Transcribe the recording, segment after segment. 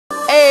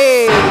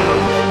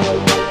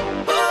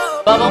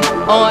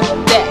Bubble on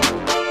deck.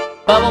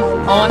 Bubble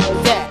on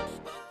deck.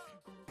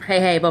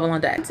 Hey, bubble on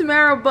deck.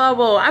 Tamara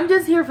Bubble. I'm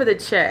just here for the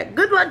check.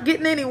 Good luck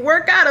getting any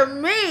work out of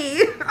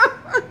me.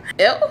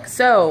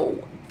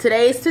 So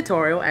today's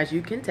tutorial, as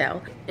you can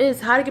tell,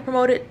 is how to get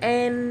promoted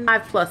in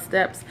 5+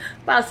 steps.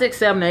 About 6,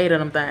 7, 8 of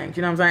them things.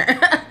 You know what I'm saying?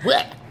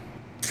 What?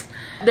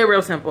 They're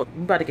real simple.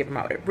 I'm about to get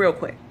promoted real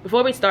quick.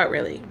 Before we start,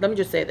 really, let me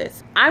just say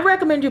this. I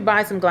recommend you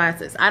buy some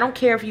glasses. I don't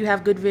care if you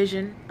have good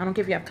vision. I don't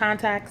care if you have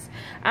contacts.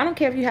 I don't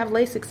care if you have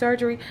LASIK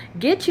surgery.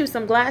 Get you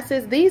some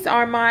glasses. These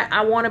are my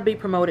I want to be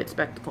promoted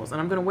spectacles. And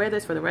I'm going to wear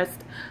this for the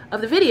rest of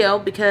the video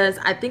because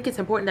I think it's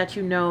important that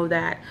you know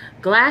that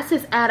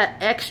glasses add an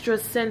extra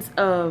sense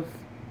of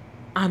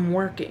I'm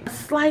working. A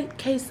slight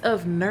case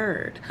of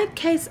nerd. A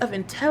case of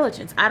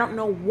intelligence. I don't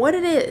know what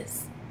it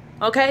is.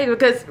 Okay,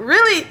 because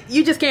really,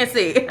 you just can't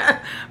see.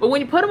 But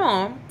when you put them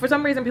on, for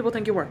some reason, people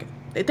think you're working.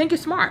 They think you're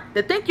smart.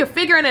 They think you're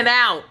figuring it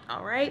out,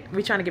 all right?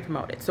 We're trying to get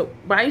promoted. So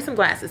buy you some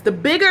glasses. The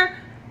bigger,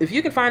 if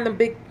you can find them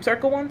big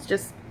circle ones,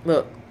 just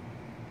look.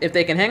 If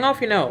they can hang off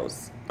your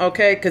nose,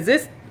 okay? Because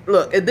this,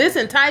 look, if this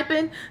and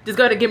typing just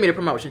got to give me the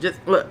promotion. Just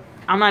look,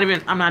 I'm not even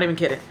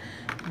kidding.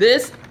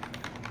 This,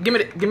 give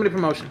me the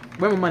promotion.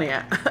 Where my money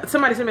at?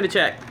 Somebody send me the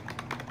check.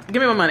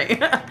 Give me my money.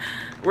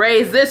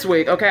 Raise this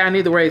week. Okay, I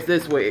need the raise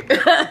this week.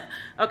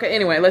 Okay,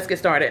 anyway, let's get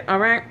started, all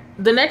right?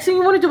 The next thing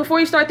you want to do before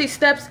you start these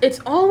steps, it's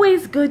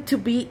always good to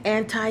be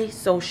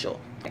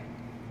antisocial.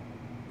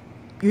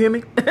 You hear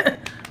me?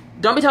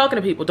 Don't be talking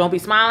to people. Don't be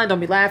smiling. Don't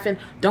be laughing.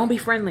 Don't be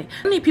friendly.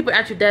 You need people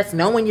at your desk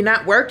knowing you're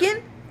not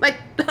working. Like,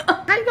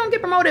 how you gonna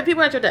get promoted if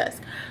people at your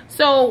desk?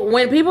 So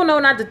when people know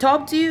not to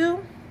talk to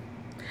you,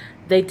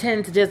 they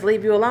tend to just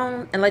leave you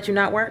alone and let you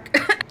not work.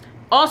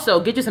 Also,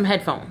 get you some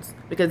headphones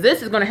because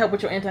this is going to help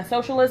with your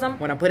anti-socialism.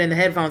 When I put in the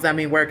headphones, I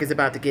mean work is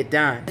about to get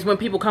done. When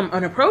people come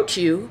and approach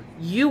you,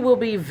 you will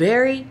be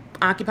very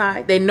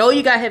occupied. They know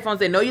you got headphones.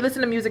 They know you listen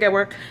to music at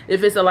work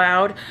if it's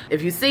allowed.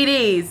 If you see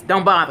these,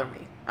 don't bother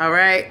me. All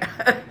right?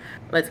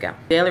 Let's go.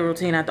 Daily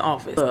routine at the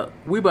office. Look,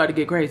 we about to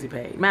get crazy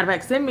paid. Matter of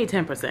fact, send me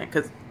 10%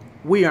 because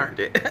we earned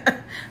it.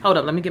 Hold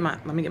up. Let me get my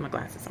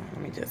glasses on.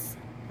 Let me get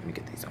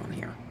these on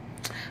here.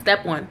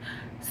 Step 1,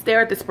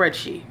 stare at the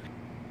spreadsheet.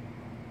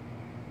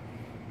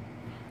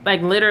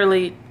 Like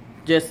literally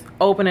just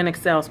open an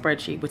Excel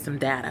spreadsheet with some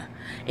data.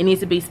 It needs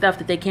to be stuff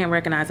that they can't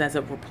recognize as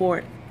a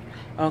report,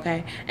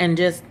 okay? And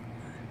just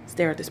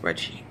stare at the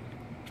spreadsheet.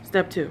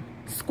 Step 2,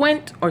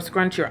 squint or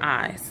scrunch your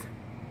eyes.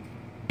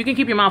 You can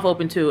keep your mouth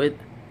open too.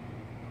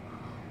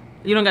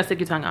 You don't gotta stick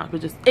your tongue out,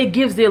 but just, it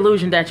gives the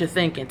illusion that you're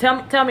thinking.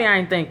 Tell me I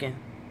ain't thinking.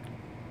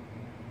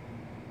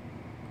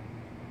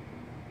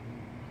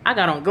 I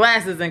got on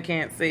glasses and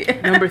can't see.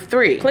 Number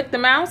 3, click the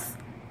mouse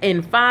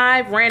in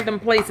 5 random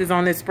places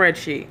on this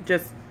spreadsheet.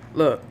 Just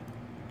look.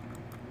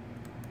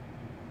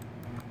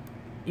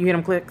 You hear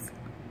them clicks?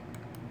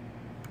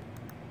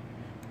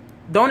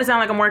 Don't it sound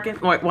like I'm working?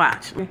 Like,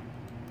 watch. Give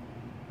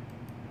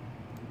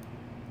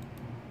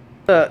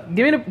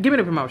me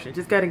the promotion.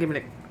 Just gotta give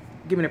me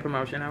the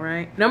promotion, all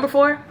right? Number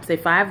 4, say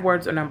 5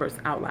 words or numbers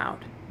out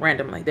loud,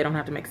 randomly. They don't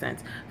have to make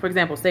sense. For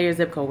example, say your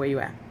zip code, where you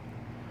at?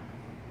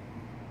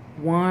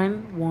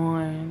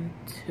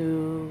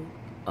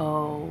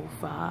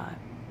 11205.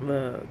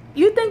 Look,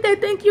 you think they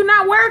think you're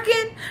not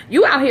working?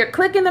 You out here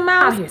clicking them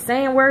out here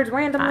saying words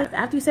randomly.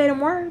 After you say them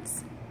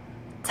words,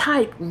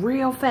 type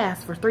real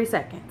fast for 3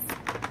 seconds.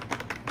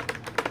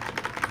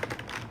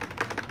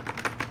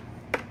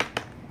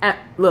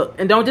 Look,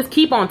 and don't just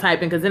keep on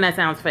typing because then that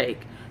sounds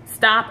fake.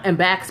 Stop and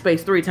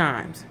backspace 3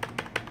 times.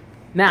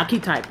 Now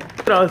keep typing.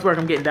 Look at all this work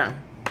I'm getting done.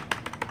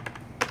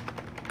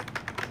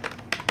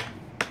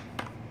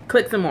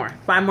 Click some more.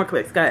 5 more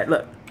clicks. Go ahead,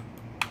 look.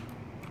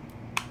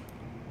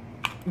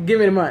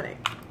 Give me the money.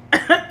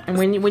 And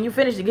when you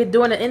finish to get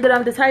doing the end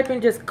of the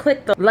typing, just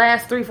click the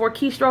last 3, 4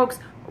 keystrokes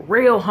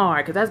real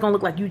hard because that's gonna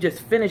look like you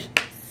just finished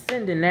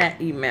sending that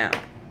email.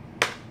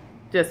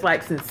 Just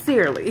like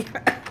sincerely.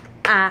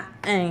 I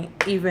ain't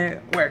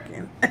even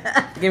working.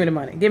 Give me the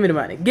money. Give me the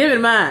money. Give me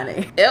the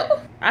money. Ew.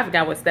 I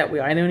forgot what step we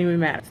are. It don't even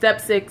matter. Step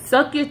 6,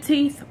 suck your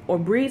teeth or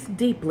breathe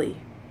deeply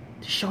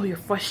to show your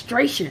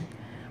frustration.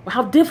 Well,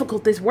 how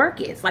difficult this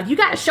work is. Like, you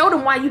gotta show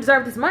them why you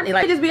deserve this money.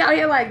 Like, you just be out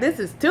here like, this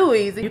is too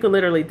easy. You could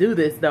literally do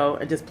this, though,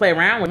 and just play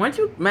around with it. Once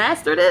you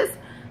master this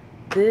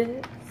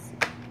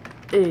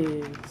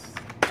is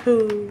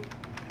too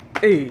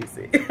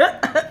easy.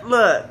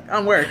 Look,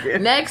 I'm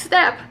working. Next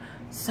step,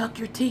 suck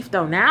your teeth,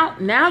 though.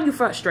 Now you're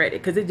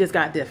frustrated because it just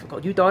got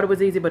difficult. You thought it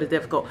was easy, but it's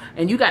difficult.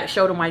 And you gotta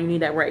show them why you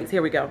need that raise.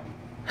 Here we go.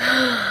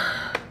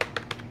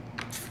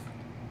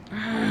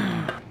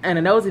 And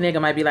a nosy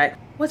nigga might be like,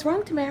 what's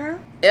wrong, Tamara?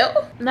 Ew.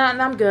 No,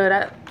 I'm good.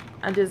 I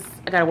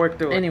gotta work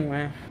through it.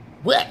 Anyway.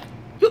 What?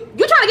 You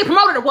trying to get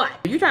promoted or what?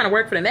 You trying to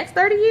work for the next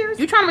 30 years?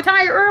 You trying to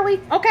retire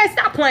early? Okay,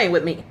 stop playing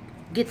with me.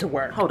 Get to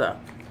work. Hold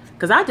up.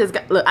 Because I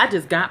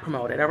just got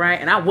promoted, all right?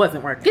 And I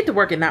wasn't working. Get to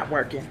work and not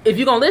working. If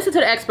you're gonna listen to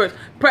the experts,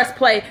 press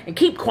play and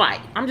keep quiet.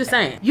 I'm just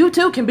saying. You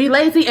too can be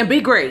lazy and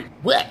be great.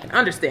 What?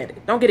 Understand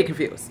it. Don't get it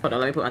confused. Hold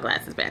on, let me put my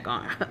glasses back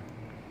on.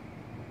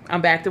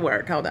 I'm back to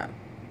work. Hold on.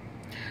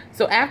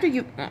 So after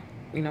you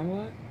know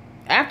what?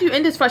 After you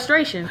end this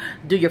frustration,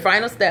 do your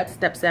final step,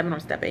 step 7 or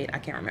step 8, I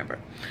can't remember.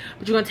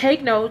 But you're gonna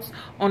take notes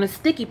on a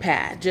sticky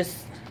pad,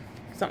 just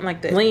something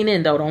like this. Lean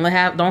in though, don't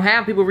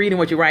have people reading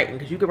what you're writing,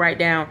 because you could write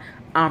down,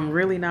 I'm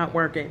really not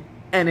working,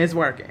 and it's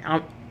working.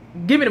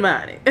 Give me the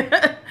money.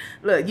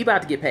 Look, you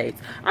about to get paid.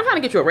 I'm trying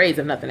to get you a raise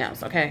if nothing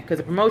else, okay? Because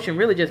a promotion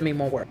really just means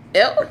more work.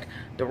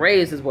 The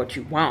raise is what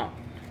you want.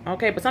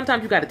 Okay, but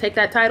sometimes you got to take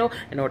that title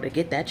in order to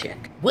get that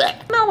check. What?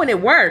 You know when it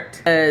worked,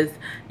 because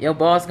your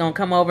boss gonna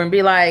come over and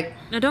be like,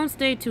 now don't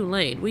stay too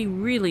late. We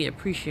really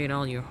appreciate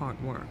all your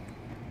hard work.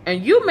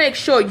 And you make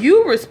sure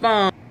you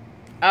respond,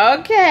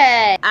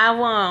 okay, I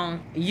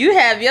won't. You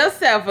have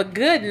yourself a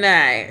good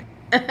night.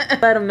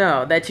 Let them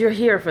know that you're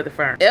here for the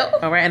firm.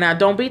 All right, and now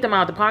don't beat them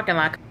out the parking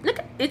lot. Look,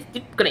 it's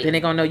great. Then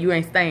they're gonna know you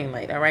ain't staying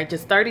late. All right,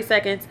 just 30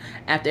 seconds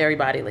after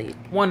everybody leaves.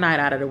 One night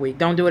out of the week.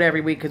 Don't do it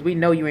every week, because we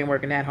know you ain't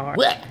working that hard.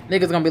 What?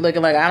 Niggas gonna be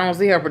looking like, I don't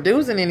see her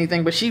producing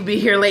anything, but she be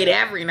here late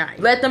every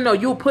night. Let them know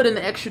you'll put in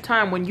the extra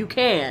time when you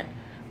can,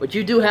 but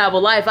you do have a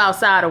life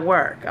outside of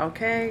work,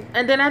 okay?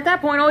 And then at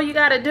that point, all you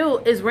gotta do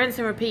is rinse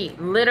and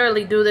repeat.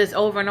 Literally do this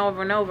over and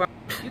over and over.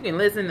 You can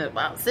listen to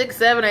about 6,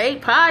 7, or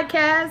 8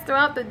 podcasts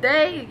throughout the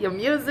day. Your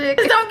music.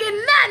 Just don't get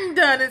nothing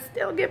done and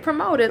still get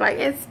promoted. Like,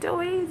 it's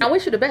still easy. I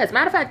wish you the best.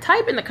 Matter of fact,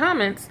 type in the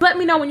comments. Let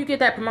me know when you get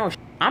that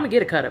promotion. I'm gonna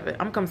get a cut of it.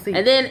 I'm gonna come see you.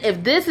 And then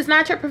if this is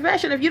not your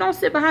profession, if you don't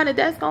sit behind a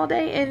desk all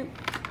day and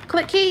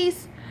click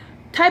keys,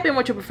 type in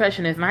what your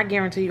profession is, and I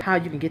guarantee you how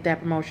you can get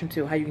that promotion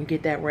too, how you can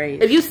get that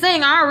raise. If you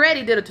sing, I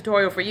already did a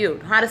tutorial for you.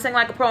 How to sing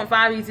like a pro in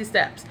 5 easy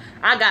steps.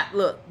 I got,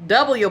 look,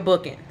 double your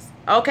bookings,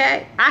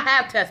 okay? I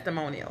have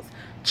testimonials.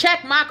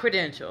 Check my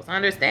credentials,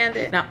 understand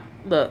it? Now,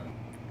 look,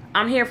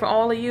 I'm here for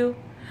all of you,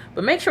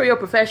 but make sure your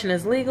profession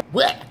is legal.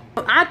 What?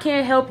 I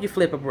can't help you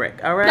flip a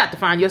brick, all right? You got to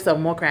find yourself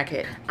more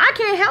crackhead. I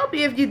can't help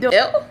you if you do.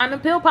 Find the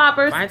pill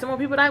poppers. Find some more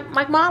people that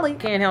like Molly.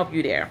 Can't help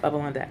you there.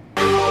 Bubble on that.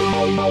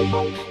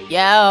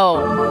 Yo.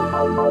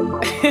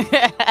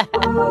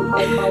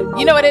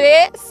 You know what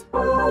it is?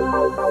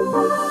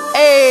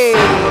 Hey.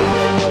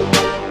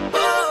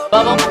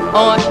 Bubble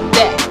on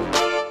deck.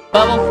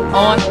 Bubble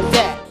on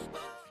deck.